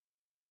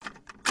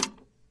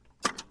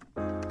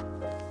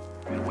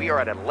are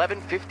at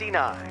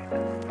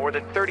 11:59. More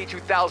than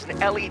 32,000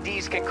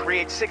 LEDs can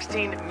create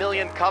 16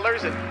 million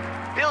colors and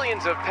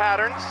billions of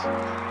patterns.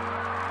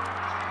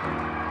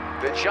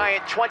 The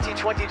giant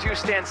 2022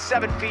 stands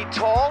 7 feet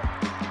tall.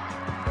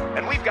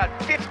 And we've got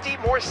 50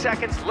 more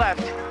seconds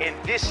left in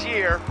this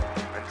year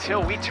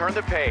until we turn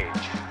the page.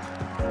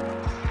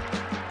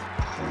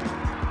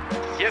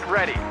 Get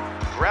ready.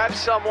 Grab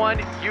someone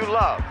you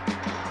love.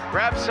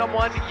 Grab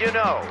someone you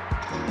know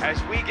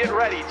as we get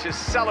ready to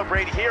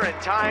celebrate here in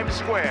Times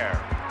Square.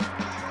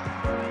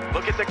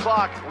 Look at the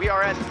clock. We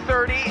are at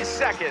 30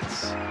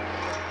 seconds.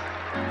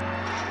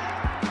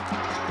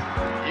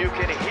 You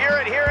can hear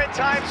it here in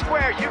Times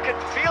Square. You can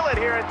feel it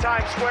here in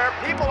Times Square.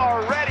 People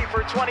are ready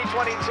for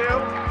 2022.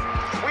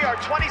 We are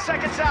 20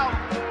 seconds out.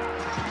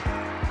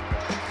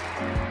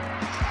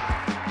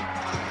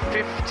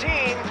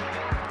 15.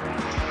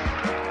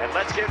 And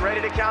let's get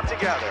ready to count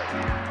together.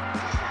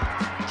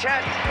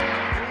 10,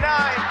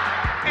 9,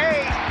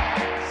 8,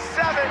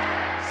 7,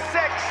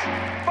 6,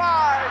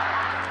 5,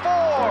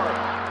 4,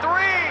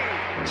 3,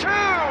 2, 1.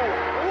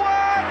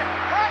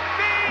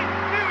 Happy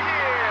New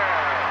Year!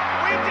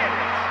 We did it!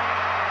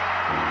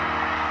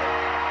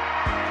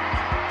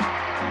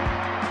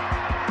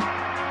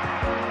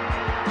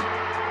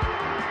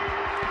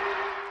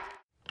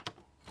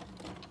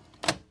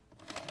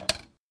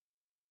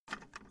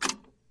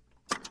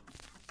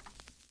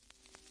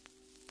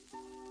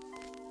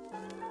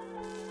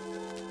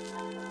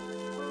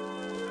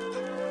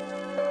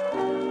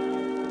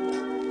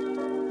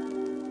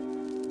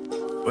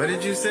 What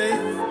did you say?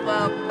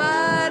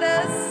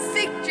 Barbada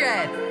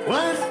Secret.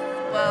 What?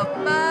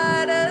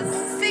 Barbada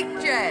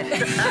Secret.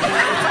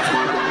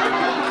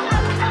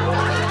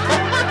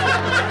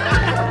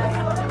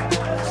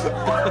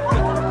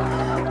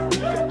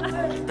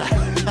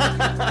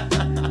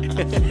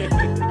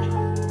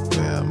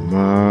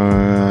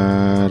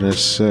 Barbada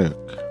Sick.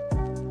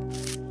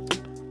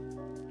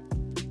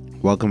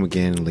 Welcome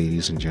again,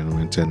 ladies and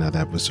gentlemen, to another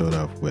episode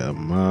of We're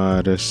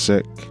Mudda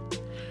Sick,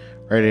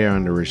 right here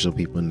on the Original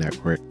People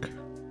Network.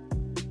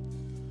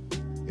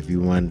 If you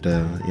want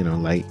to,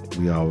 like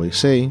we always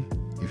say,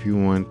 if you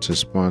want to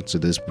sponsor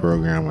this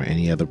program or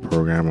any other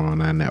program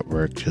on our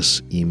network,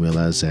 just email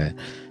us at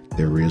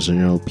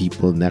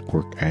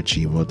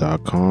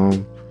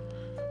theoriginalpeoplenetwork@gmail.com.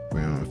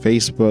 We're on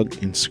Facebook,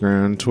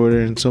 Instagram,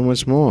 Twitter, and so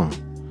much more.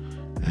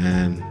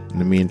 And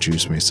let me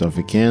introduce myself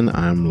again.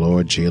 I'm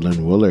Lord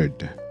Jaylin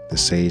Willard, the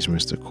Sage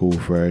Mr. Cool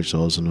Fresh,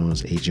 also known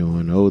as Agent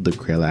 1O, the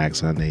Krill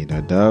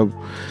Alexander Dub,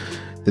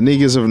 the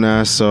Niggas of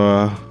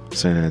Nassau,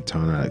 San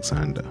Antonio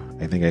Alexander.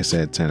 I think I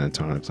said San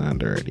Antonio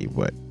Alexander already,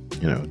 but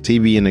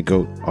TB and the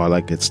GOAT, all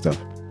that good stuff.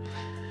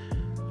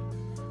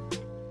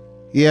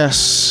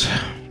 Yes.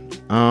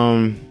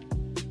 Now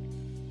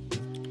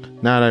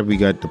that we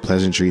got the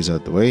pleasantries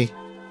out the way,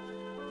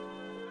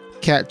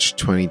 Catch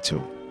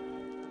 22.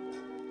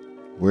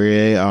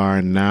 We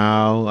are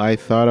now. I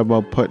thought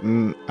about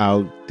putting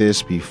out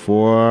this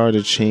before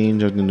the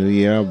change of the new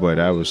year, but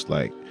I was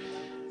like,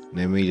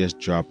 let me just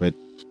drop it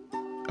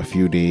a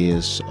few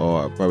days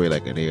or probably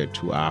like a day or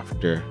two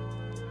after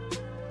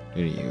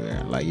the new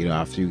year. Like,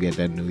 after you get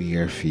that new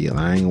year feel.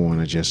 I ain't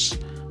want to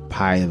just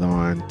pile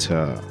on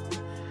to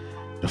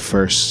the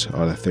 1st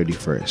or the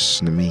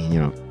 31st. Let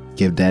me,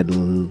 give that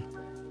little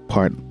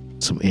part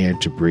some air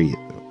to breathe.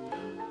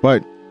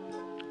 But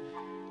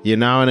you're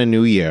now in a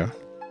new year.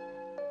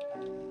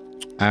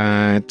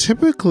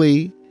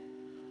 Typically,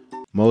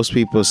 most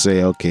people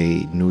say,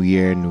 okay, new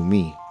year, new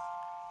me.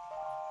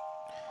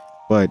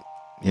 But,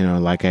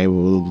 like I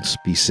will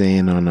be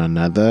saying on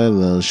another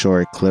little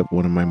short clip,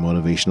 one of my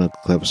motivational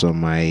clips on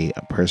my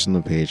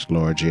personal page,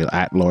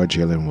 at Lord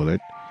Jaylin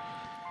Willard,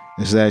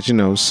 is that,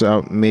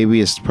 so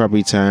maybe it's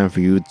probably time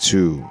for you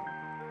to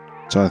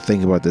start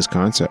thinking about this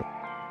concept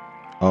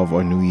of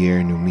a new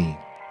year, new me.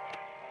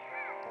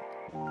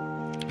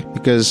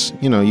 Because,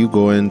 you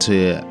go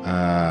into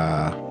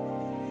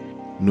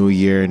new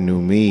year,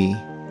 new me,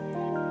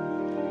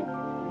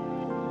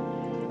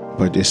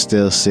 but it's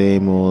still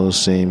same old,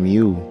 same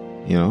you.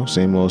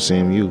 Same old,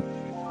 same you.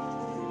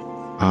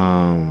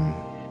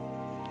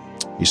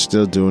 You're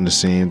still doing the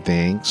same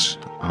things,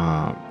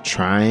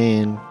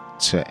 trying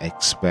to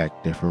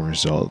expect different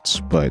results,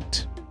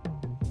 but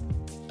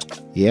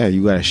yeah,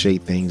 you gotta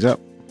shake things up.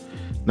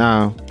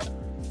 Now,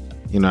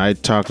 I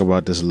talk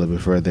about this a little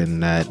bit further in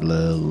that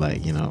little,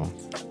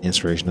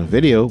 inspirational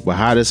video, but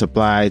how this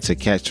applies to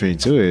Catch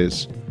 22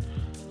 is,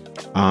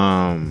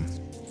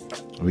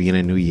 we in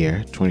a new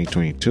year,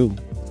 2022.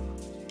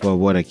 But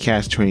what a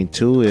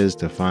catch-22 is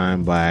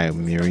defined by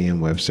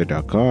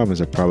Merriam-Webster.com as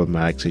a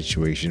problematic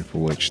situation for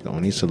which the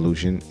only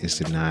solution is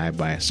denied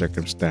by a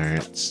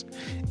circumstance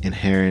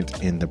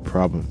inherent in the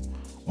problem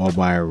or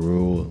by a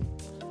rule,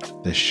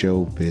 the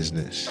show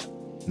business.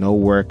 No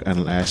work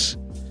unless,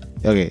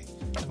 by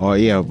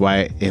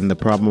in the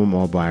problem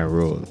or by a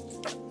rule.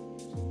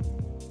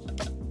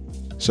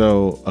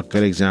 So a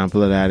good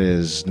example of that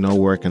is no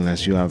work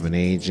unless you have an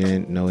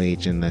agent, no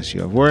agent unless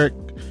you have work.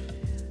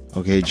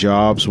 Okay,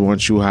 jobs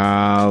once you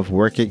have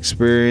work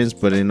experience,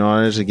 but in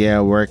order to get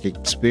work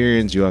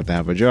experience, you have to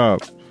have a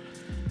job.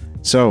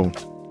 So,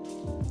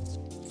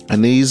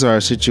 and these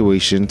are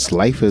situations,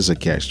 life is a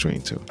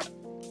catch-22.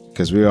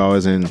 Because we're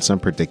always in some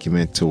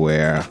predicament to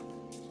where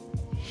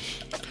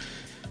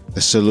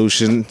the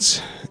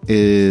solutions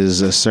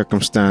is a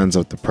circumstance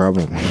of the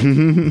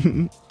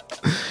problem.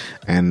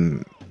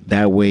 And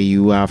that way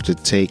you have to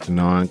take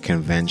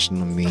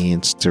non-conventional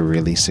means to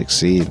really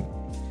succeed.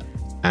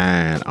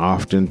 And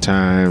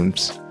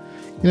oftentimes,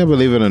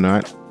 believe it or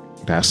not,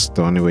 that's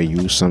the only way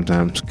you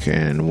sometimes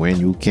can when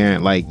you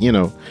can't.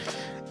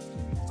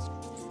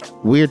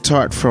 We're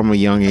taught from a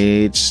young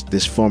age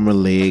this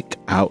formulaic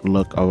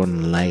outlook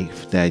on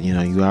life that, you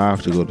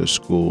have to go to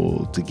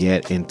school to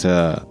get into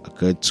a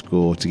good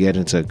school, to get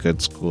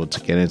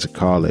into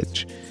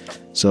college.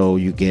 So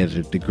you get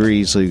a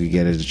degree so you can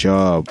get a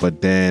job. But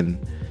then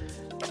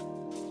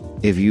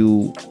if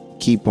you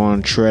keep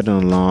on treading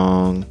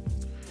along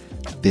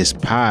this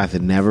path,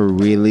 it never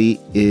really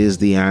is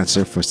the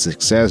answer for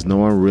success. No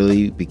one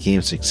really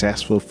became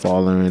successful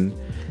following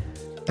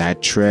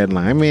that tread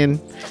line. I mean,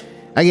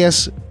 I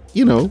guess,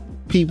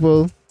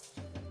 people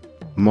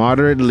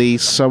moderately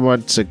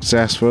somewhat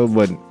successful,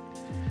 but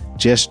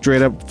just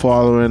straight up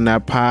following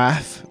that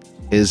path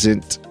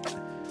isn't,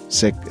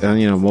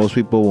 most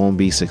people won't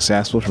be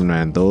successful from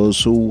that. And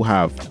those who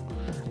have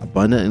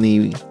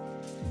abundantly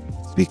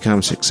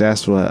become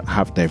successful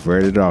have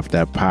diverted off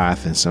that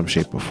path in some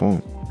shape or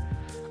form.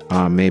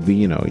 Maybe,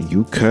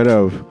 you could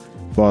have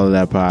followed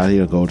that path,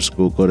 go to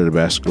school, go to the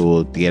best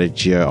school,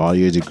 get all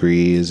your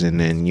degrees, and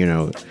then,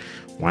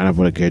 wind up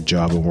with a good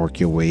job and work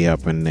your way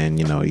up, and then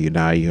you're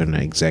an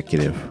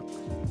executive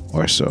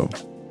or so.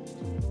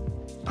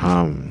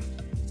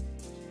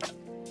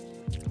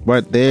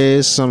 But there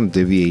is some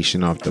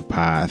deviation off the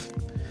path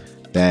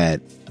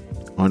that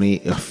only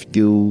a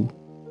few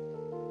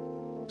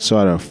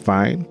sort of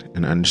find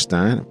and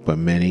understand, but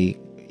many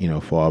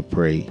fall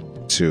prey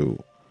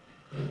to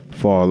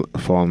fall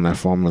in that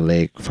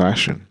formulaic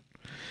fashion.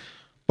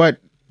 But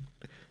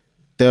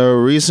the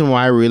reason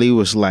why I really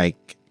was like,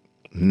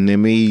 let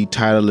me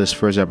title this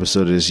first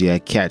episode is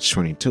Catch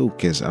 22,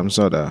 because I'm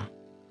sort of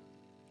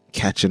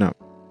catching up.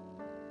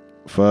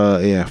 For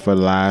the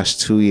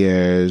last 2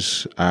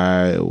 years,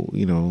 a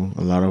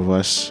lot of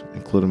us,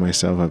 including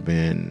myself, have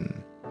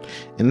been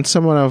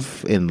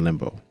in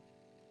limbo.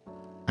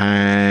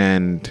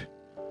 And,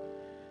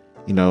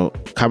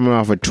 coming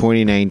off of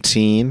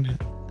 2019,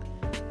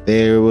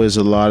 there was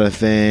a lot of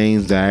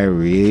things that I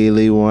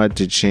really wanted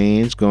to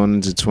change going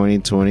into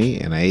 2020.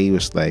 And I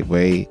was like,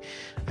 wait,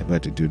 I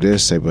about to do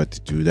this, I about to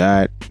do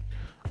that.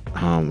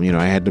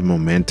 I had the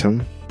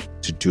momentum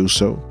to do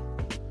so.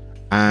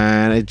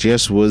 And it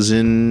just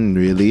wasn't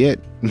really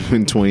it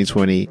in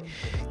 2020.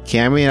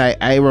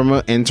 I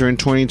remember entering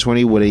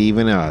 2020 with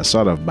even a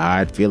sort of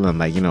bad feeling.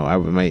 Like,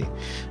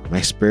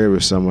 my spirit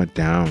was somewhat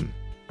down.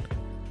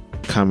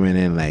 Coming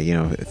in,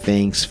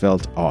 things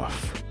felt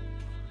off.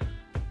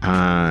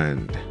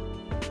 And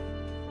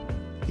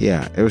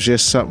it was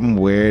just something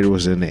weird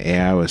was in the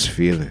air I was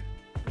feeling.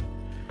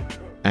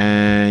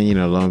 And,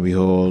 lo and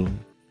behold,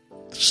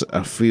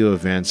 a few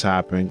events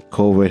happened.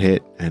 COVID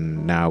hit,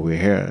 and now we're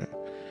here.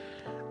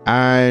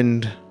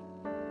 And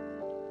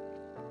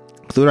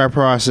through that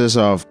process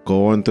of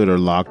going through the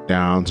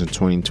lockdowns in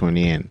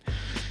 2020 and,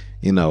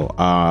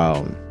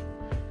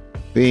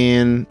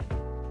 being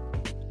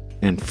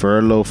in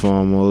furlough for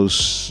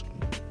almost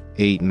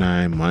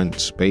 8-9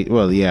 months.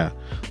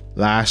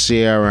 Last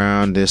year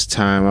around this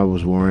time, I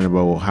was worrying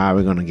about how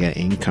we're going to get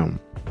income.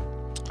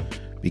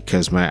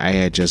 Because I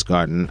had just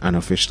gotten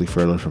unofficially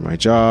furloughed from my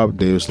job.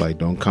 They was like,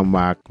 don't come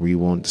back. We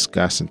won't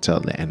discuss until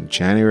the end of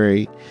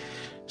January.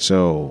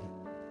 So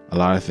a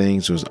lot of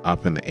things was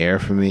up in the air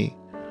for me.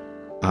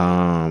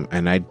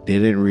 And I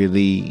didn't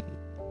really,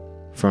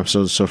 from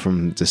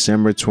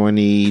December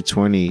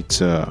 2020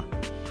 to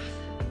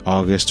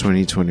August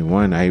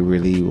 2021, I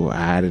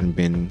hadn't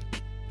been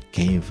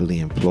gainfully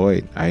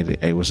employed.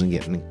 I wasn't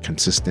getting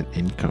consistent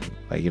income,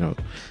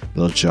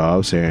 little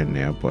jobs here and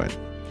there, but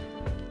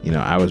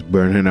I was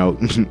burning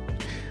out.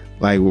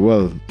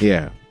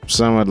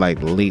 Somewhat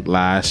late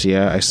last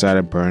year, I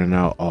started burning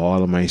out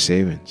all of my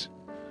savings.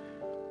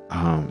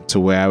 To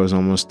where I was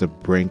almost the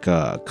brink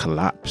of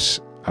collapse.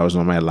 I was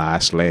on my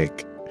last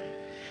leg.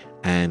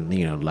 And,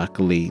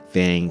 luckily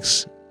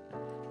things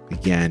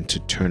began to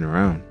turn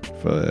around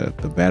for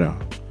the better.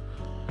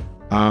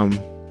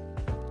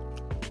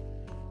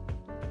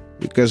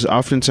 Because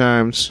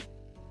oftentimes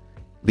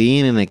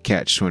being in a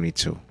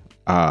catch-22,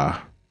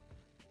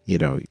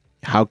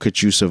 how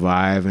could you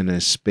survive in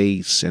a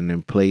space and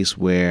in place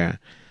where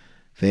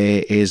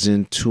there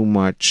isn't too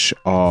much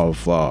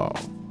of a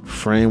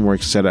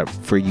framework set up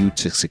for you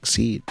to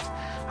succeed?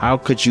 How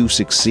could you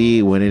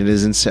succeed when it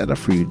isn't set up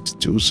for you to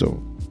do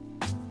so?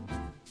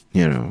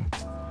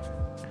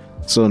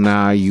 So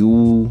now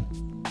you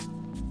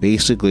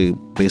basically,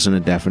 based on the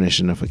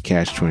definition of a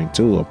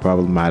catch-22, a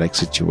problematic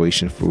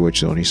situation for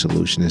which the only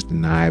solution is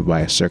denied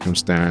by a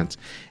circumstance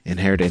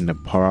inherent in the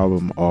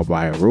problem or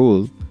by a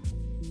rule,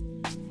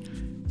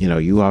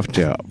 you have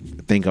to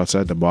think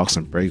outside the box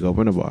and break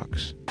open the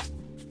box.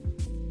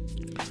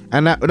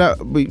 And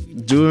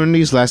during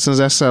these lessons,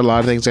 that's a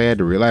lot of things I had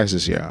to realize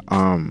this year.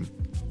 I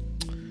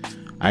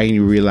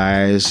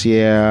realized,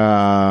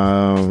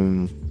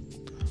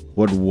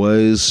 what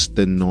was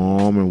the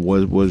norm and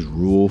what was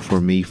rule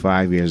for me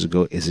 5 years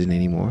ago isn't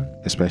anymore,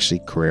 especially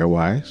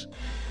career-wise.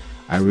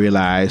 I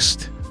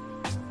realized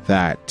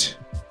that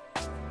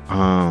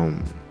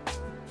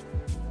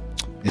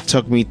it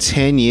took me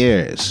 10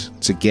 years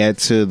to get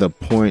to the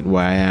point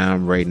where I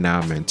am right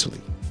now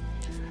mentally.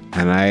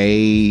 And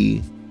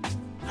I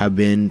have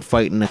been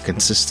fighting a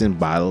consistent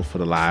battle for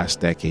the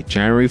last decade.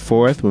 January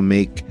 4th will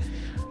make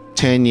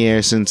 10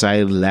 years since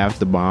I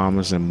left the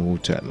Bahamas and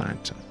moved to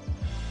Atlanta.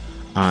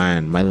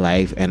 And my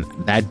life and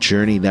that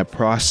journey, that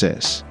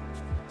process.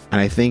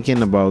 And I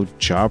thinking about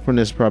dropping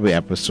this probably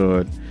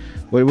episode.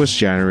 What was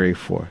January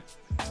 4th?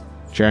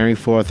 January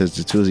 4th is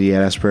the Tuesday. Yeah,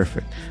 that's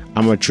perfect.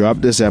 I'm going to drop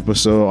this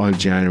episode on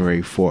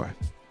January 4th.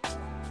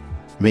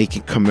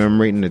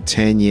 Commemorating the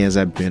 10 years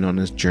I've been on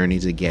this journey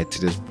to get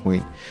to this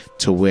point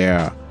to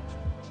where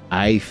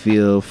I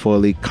feel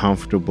fully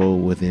comfortable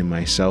within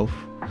myself.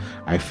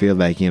 I feel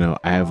like, I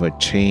have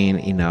attained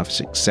enough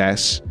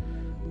success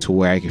to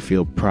where I can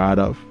feel proud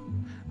of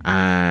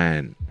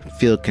and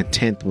feel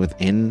content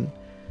within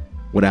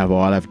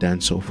all I've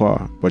done so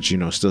far, but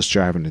still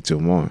striving to do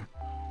more.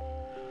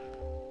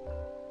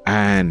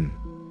 And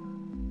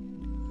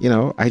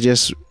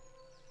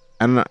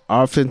and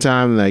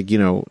oftentimes,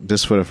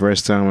 this for the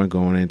first time I'm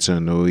going into a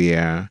new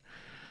year,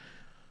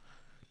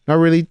 not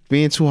really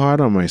being too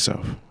hard on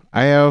myself.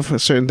 I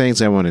have certain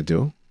things I want to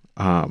do.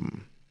 I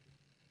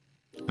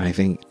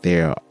think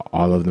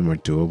all of them are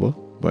doable,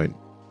 but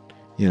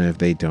if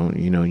they don't,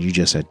 you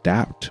just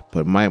adapt.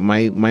 But my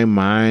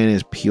mind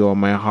is pure,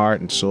 my heart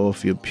and soul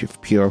feel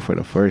pure for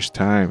the first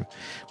time,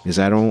 because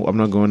I'm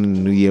not going into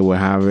the new year with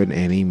having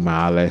any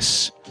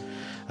malice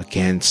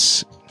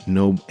against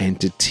no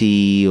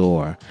entity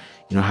or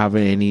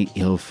having any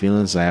ill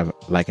feelings I've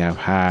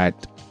had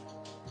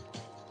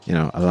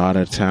a lot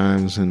of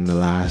times in the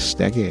last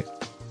decade.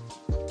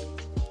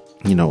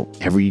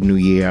 Every new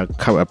year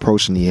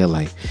approaching the year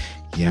like,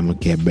 I'm gonna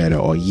get better,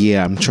 or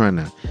I'm trying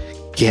to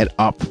get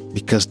up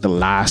because the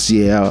last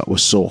year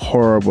was so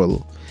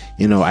horrible.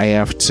 I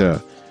have to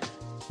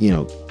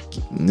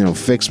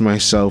fix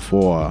myself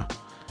or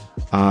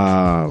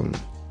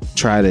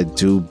try to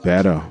do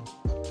better.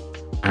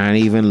 And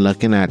even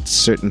looking at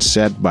certain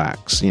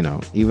setbacks,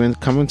 even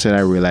coming to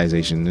that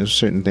realization, there's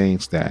certain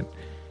things that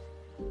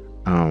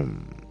I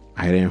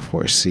didn't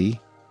foresee.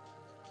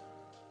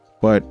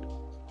 But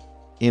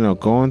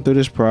going through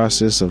this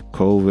process of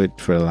COVID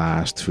for the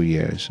last 2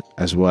 years,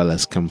 as well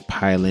as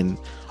compiling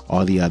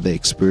all the other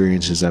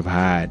experiences I've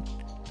had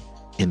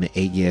in the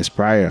 8 years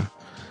prior,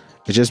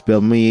 it just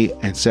built me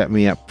and set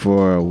me up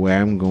for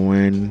where I'm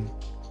going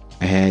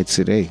ahead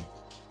today.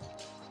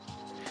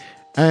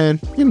 And,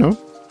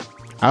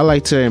 I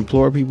like to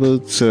implore people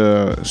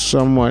to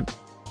somewhat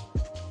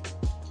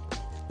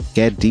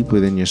get deep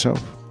within yourself.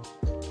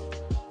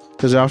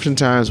 Because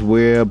oftentimes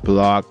we're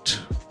blocked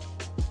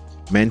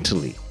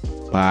mentally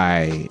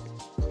by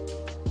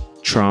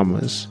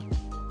traumas.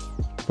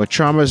 But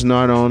traumas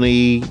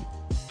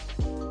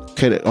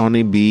could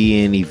only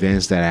be in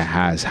events that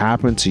has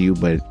happened to you,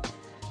 but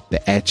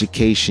the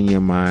education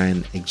your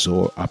mind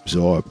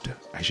absorbed,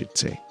 I should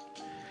say.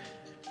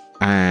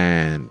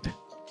 And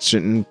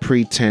certain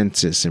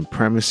pretenses and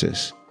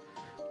premises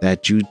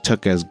that you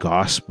took as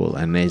gospel,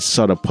 and they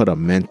sort of put a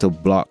mental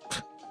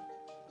block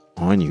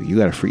on you. You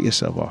got to free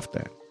yourself off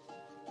that.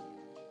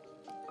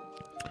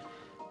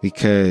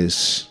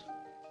 Because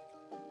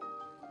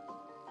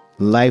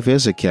life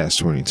is a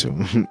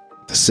catch-22.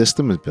 The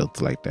system is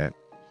built like that.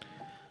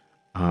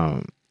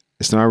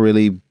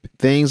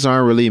 Things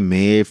aren't really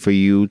made for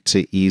you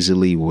to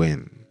easily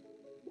win.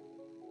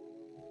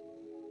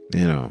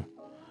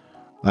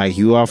 Like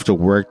you have to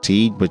work to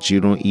eat, but you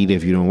don't eat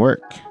if you don't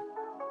work.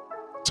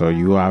 So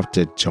you have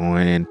to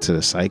join into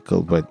the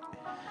cycle, but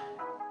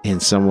in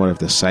somewhat of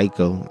the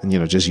cycle,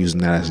 and just using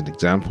that as an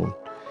example,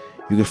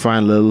 you can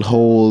find little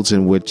holes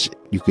in which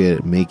you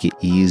could make it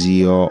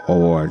easier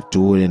or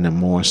do it in a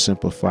more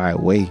simplified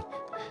way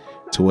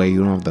to where you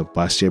don't have to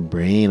bust your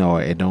brain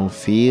or it don't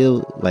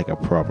feel like a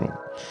problem.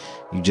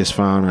 You just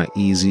found an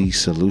easy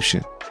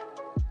solution.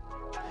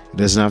 It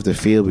doesn't have to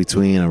feel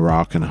between a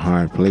rock and a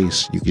hard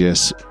place. You can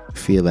just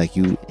feel like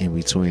you in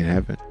between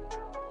heaven.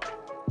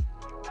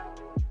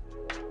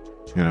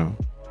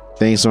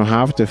 Things don't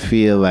have to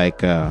feel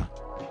like a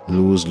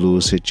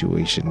lose-lose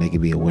situation. They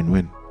can be a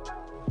win-win.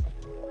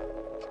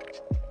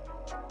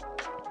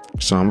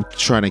 So I'm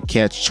trying to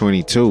catch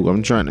 22.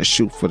 I'm trying to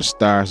shoot for the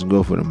stars and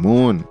go for the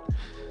moon.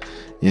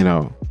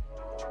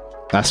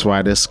 That's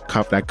why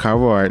that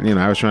cover art,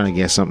 I was trying to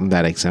get something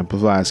that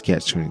exemplifies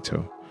catch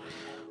 22.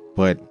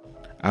 But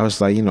I was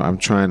like, I'm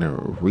trying to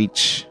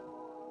reach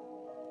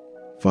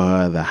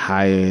for the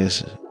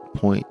highest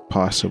point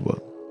possible.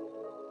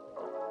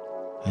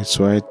 And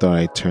so I thought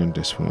I turned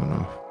this one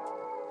off.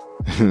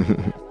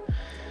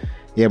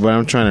 Yeah, but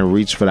I'm trying to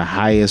reach for the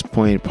highest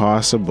point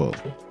possible.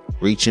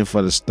 Reaching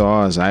for the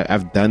stars.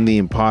 I've done the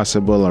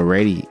impossible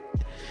already.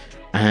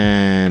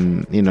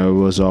 And, you know, it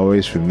was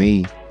always for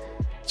me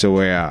to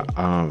where,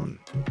 I'm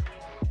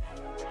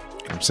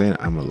saying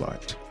I'm a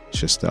lot.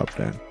 Should stop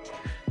that.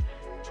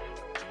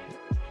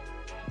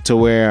 To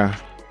where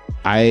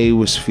I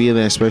was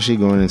feeling, especially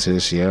going into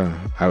this year,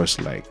 I was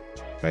like,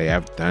 hey,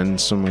 I've done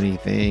so many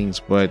things,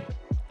 but,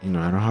 you know,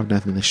 I don't have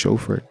nothing to show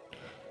for it.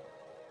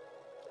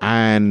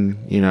 And,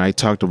 you know, I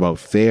talked about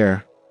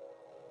fear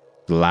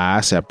the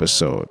last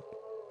episode.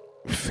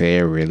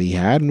 Fear really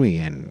had me,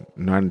 and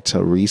not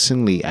until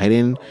recently.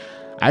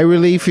 I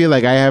really feel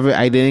like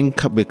I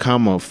didn't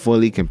become a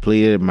fully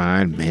completed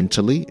mind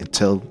mentally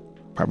until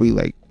probably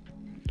like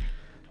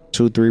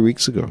 2-3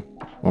 weeks ago,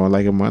 or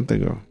like a month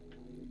ago.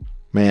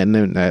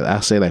 Man,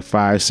 I'll say like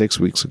 5-6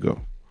 weeks ago.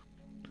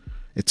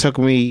 It took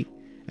me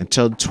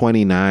until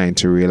 29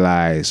 to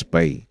realize,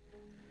 but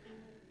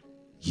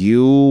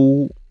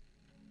you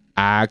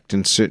act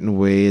in certain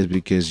ways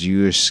because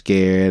you're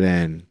scared,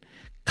 and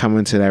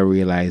coming to that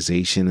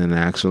realization and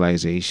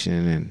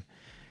actualization, and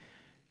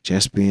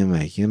just being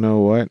like, you know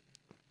what?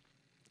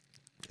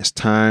 It's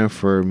time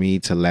for me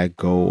to let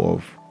go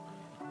of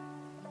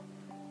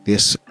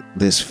this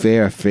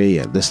fear of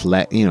failure.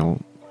 You know,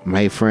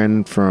 my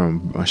friend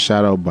from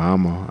Michelle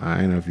Obama,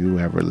 I don't know if you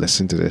ever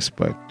listened to this,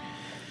 but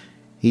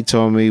he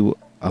told me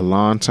a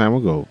long time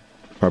ago,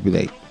 probably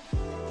like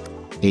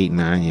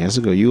 8-9 years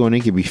ago, you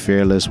only can be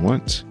fearless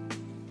once.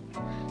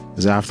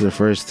 Because after the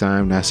first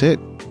time, that's it.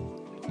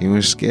 You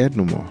ain't scared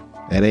no more.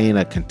 That ain't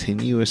a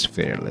continuous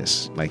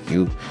fearless. Like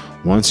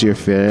once you're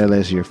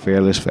fearless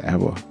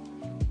forever.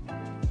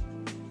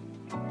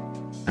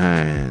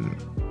 And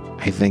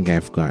I think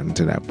I've gotten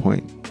to that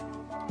point.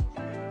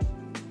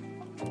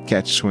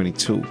 Catch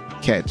 22.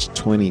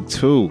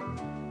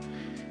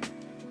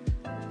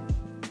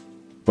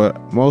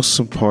 But most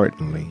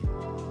importantly,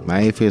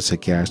 life is a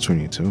catch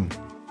 22.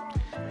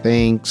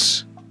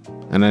 Thanks.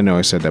 And I know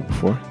I said that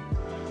before,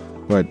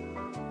 but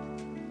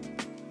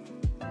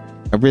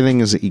everything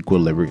is an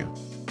equilibrium.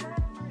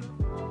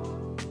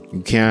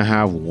 You can't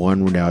have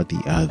one without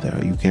the other.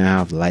 You can't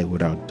have light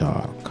without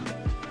dark.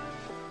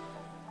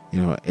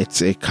 You know,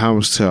 it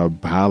comes to a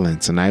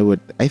balance, and I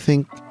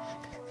think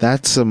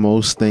that's the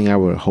most thing I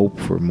would hope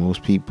for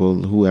most people,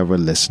 whoever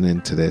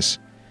listening to this.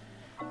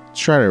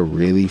 Try to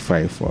really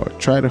fight for it.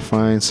 Try to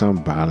find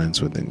some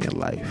balance within your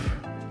life.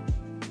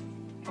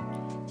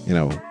 You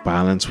know,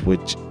 balance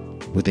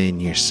within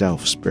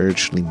yourself,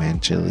 spiritually,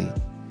 mentally,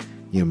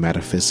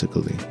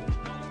 metaphysically.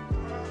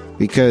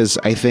 Because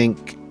I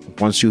think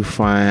once you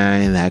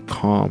find that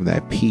calm,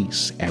 that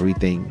peace,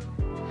 everything,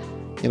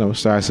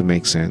 starts to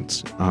make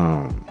sense.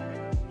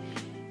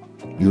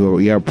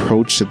 Your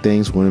approach to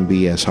things wouldn't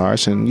be as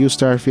harsh, and you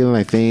start feeling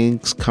like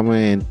things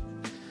coming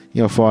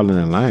in, falling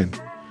in line.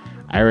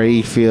 I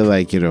already feel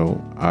like,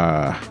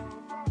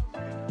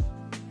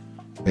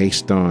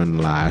 based on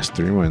the last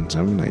 3 months,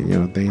 I'm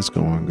like, things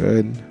going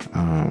good.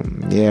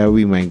 Yeah,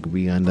 we might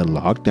be under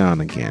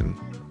lockdown again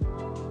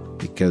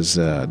because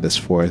this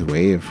fourth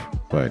wave,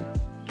 but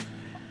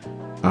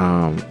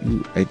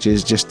I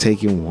just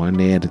taking one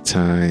day at a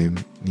time,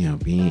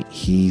 being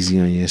easy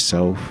on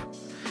yourself,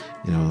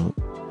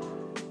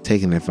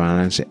 taking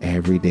advantage of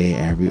every day,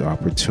 every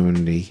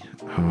opportunity.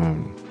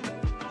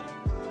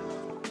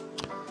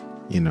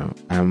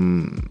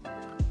 I'm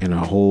in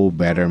a whole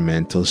better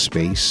mental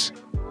space,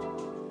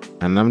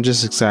 and I'm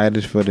just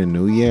excited for the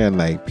new year.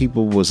 Like,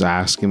 people was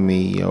asking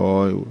me,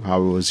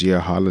 how was your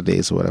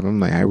holidays or whatever. I'm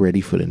like, I'm ready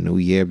for the new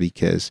year,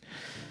 because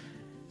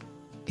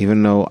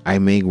even though I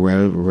make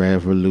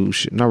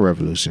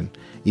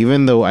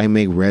even though I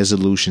make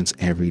resolutions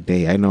every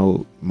day, I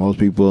know most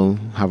people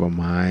have a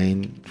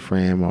mind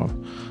frame of,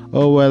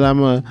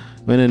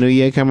 when the new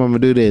year come, I'm gonna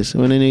do this.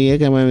 When the new year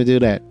come, I'm gonna do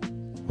that.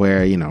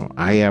 Where,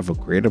 I have a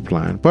greater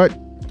plan, but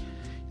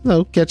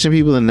catching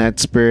people in that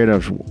spirit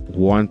of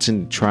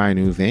wanting to try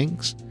new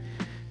things,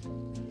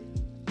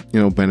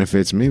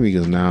 benefits me,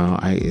 because now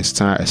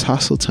it's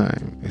hustle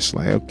time. It's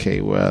like,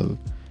 okay, well,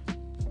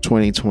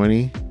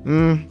 2020,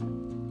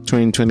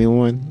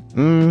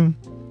 2021,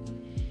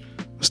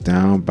 was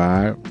down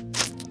by,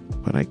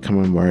 but I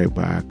coming right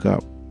back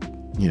up,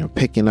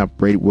 picking up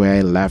right where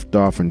I left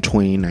off in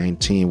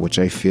 2019, which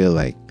I feel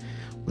like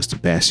was the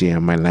best year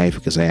of my life,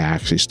 because I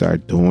actually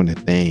started doing the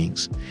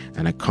things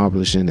and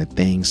accomplishing the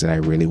things that I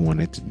really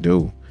wanted to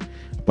do.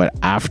 But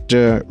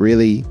after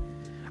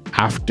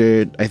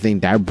I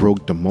think that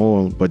broke the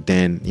mold, but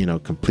then,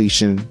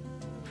 completion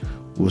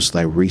was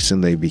like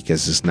recently,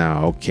 because it's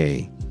now,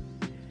 okay,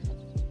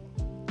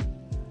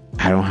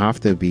 I don't have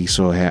to be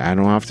I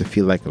don't have to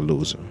feel like a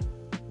loser.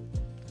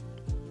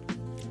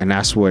 And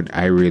that's what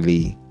I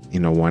really,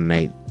 one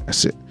night,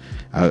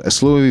 a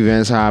slew of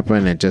events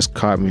happened and just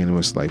caught me, and it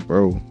was like,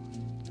 bro,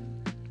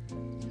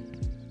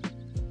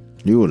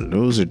 you a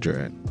loser,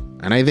 Dread.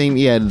 And I think,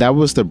 that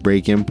was the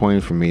breaking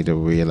point for me to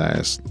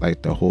realize,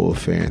 like, the whole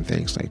affair and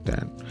things like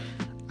that,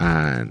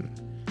 and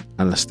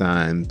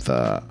understand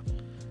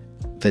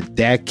the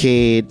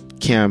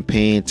decade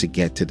campaign to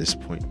get to this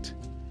point.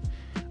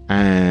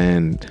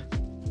 And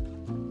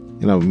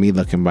me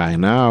looking back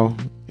now,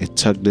 it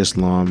took this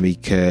long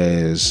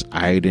because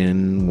I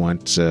didn't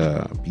want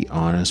to be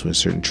honest with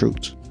certain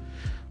truths.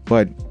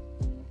 But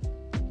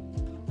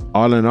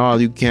all in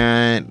all, you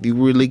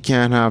really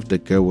can't have the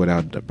good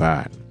without the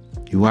bad.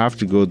 You have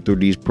to go through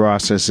these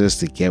processes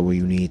to get where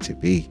you need to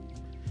be.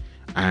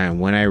 And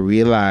when I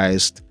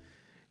realized,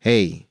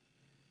 hey,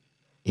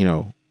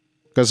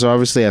 because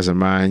obviously as a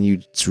man,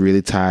 it's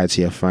really tied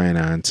to your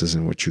finances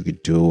and what you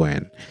could do.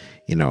 And,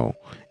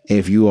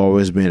 if you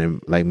always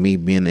been like me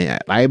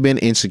I've been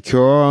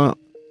insecure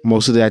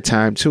most of that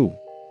time too,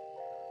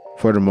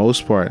 for the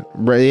most part.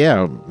 But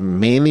yeah,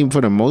 mainly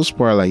for the most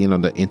part,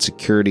 the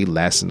insecurity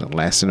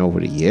lessened over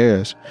the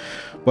years.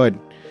 But,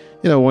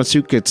 once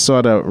you could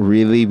sort of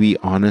really be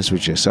honest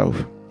with yourself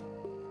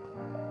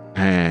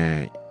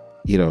and,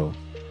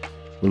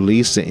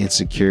 release the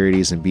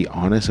insecurities and be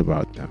honest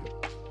about them,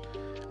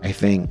 I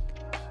think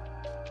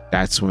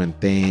that's when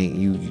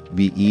you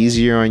be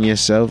easier on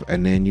yourself.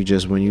 And then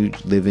when you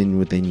live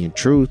within your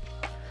truth,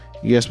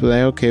 you just be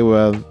like, okay,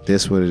 well,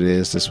 this what it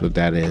is, this what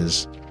that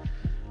is.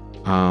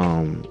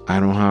 I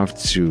don't have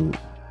to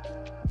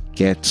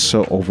get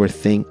so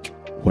overthink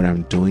what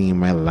I'm doing in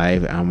my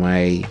life. Am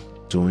I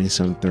doing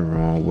something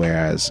wrong?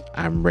 Whereas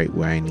I'm right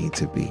where I need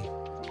to be.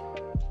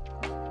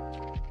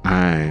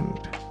 And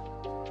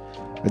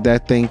with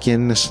that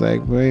thinking, it's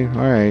like, wait,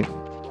 all right.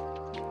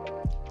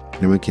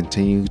 Then we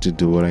continue to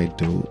do what I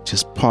do.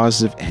 Just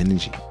positive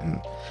energy.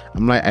 And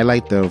I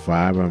like the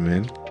vibe I'm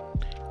in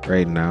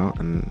right now.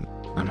 And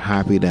I'm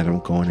happy that I'm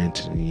going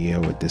into the year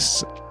with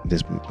this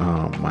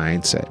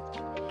mindset.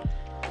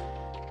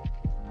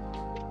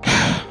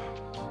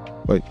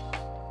 But,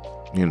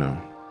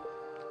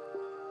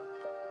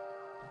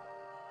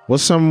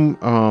 what's some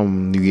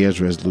New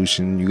Year's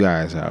resolution you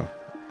guys have?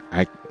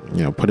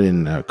 Put it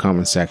in the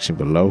comment section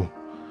below.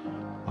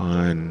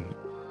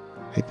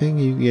 I think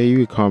you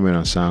could comment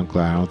on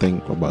SoundCloud. I don't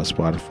think about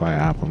Spotify,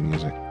 Apple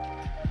Music.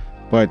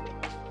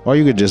 Or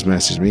you could just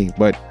message me.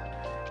 But,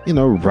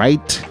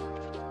 write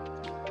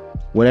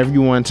whatever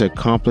you want to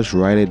accomplish,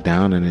 write it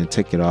down and then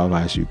take it off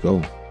as you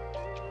go.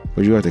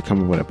 But you have to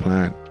come up with a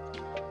plan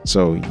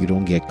so you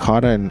don't get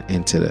caught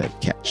into the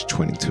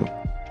catch-22,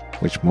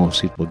 which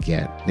most people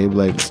get. They be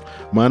like,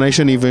 man, I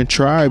shouldn't even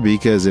try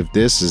because if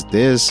this is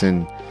this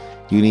and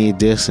you need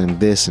this and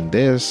this and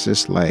this,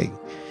 it's like,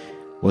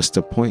 what's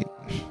the point?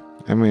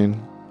 I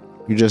mean,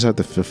 you just have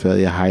to fulfill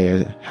your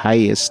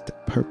highest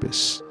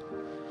purpose.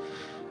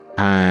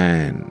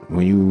 And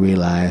when you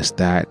realize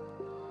that,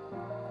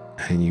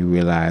 and you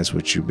realize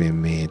what you've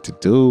been made to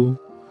do,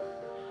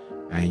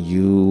 and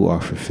you are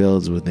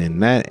fulfilled within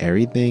that,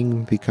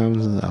 everything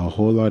becomes a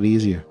whole lot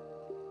easier.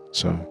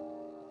 So,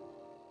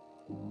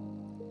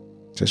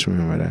 just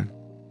remember that.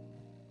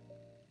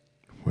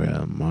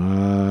 Well,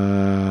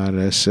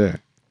 mother sick.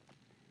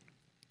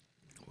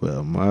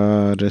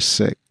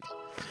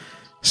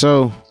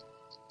 So,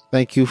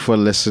 thank you for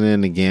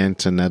listening again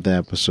to another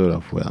episode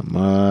of Well,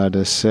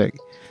 Mudda Sick.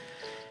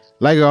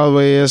 Like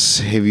always,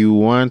 if you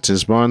want to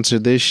sponsor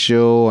this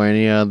show or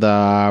any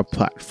other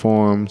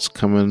platforms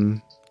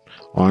coming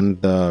on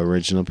the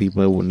Original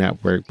People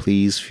Network,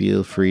 please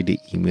feel free to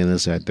email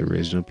us at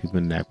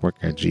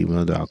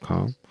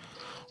theoriginalpeoplenetwork@gmail.com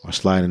or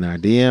slide in our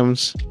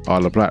DMs,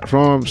 all the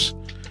platforms.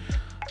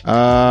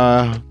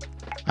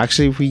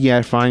 Actually, if we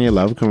got Find Your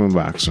Love coming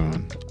back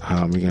soon,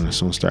 we're gonna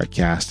soon start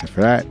casting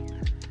for that.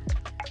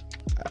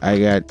 I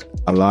got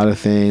a lot of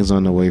things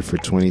on the way for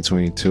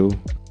 2022.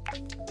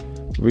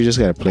 We just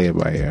gotta play it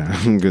by ear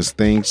because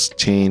things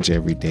change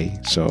every day.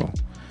 So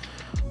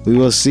we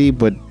will see,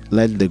 but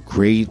let the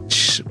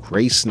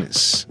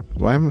graceness.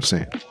 What am I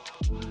saying?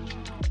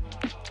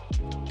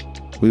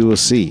 We will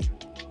see.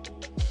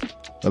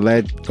 But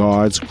let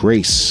God's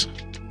grace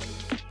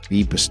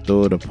be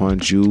bestowed upon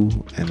you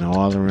and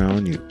all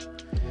around you,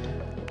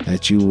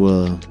 that you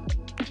will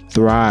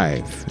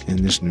thrive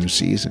in this new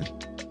season.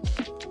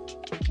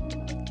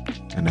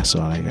 And that's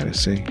all I gotta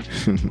say.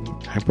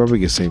 I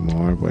probably could say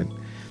more, but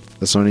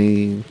I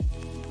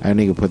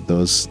only could put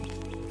those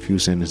few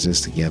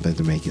sentences together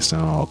to make it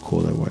sound all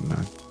cool and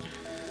whatnot.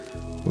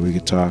 But we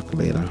could talk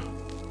later.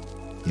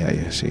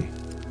 Yeah, see.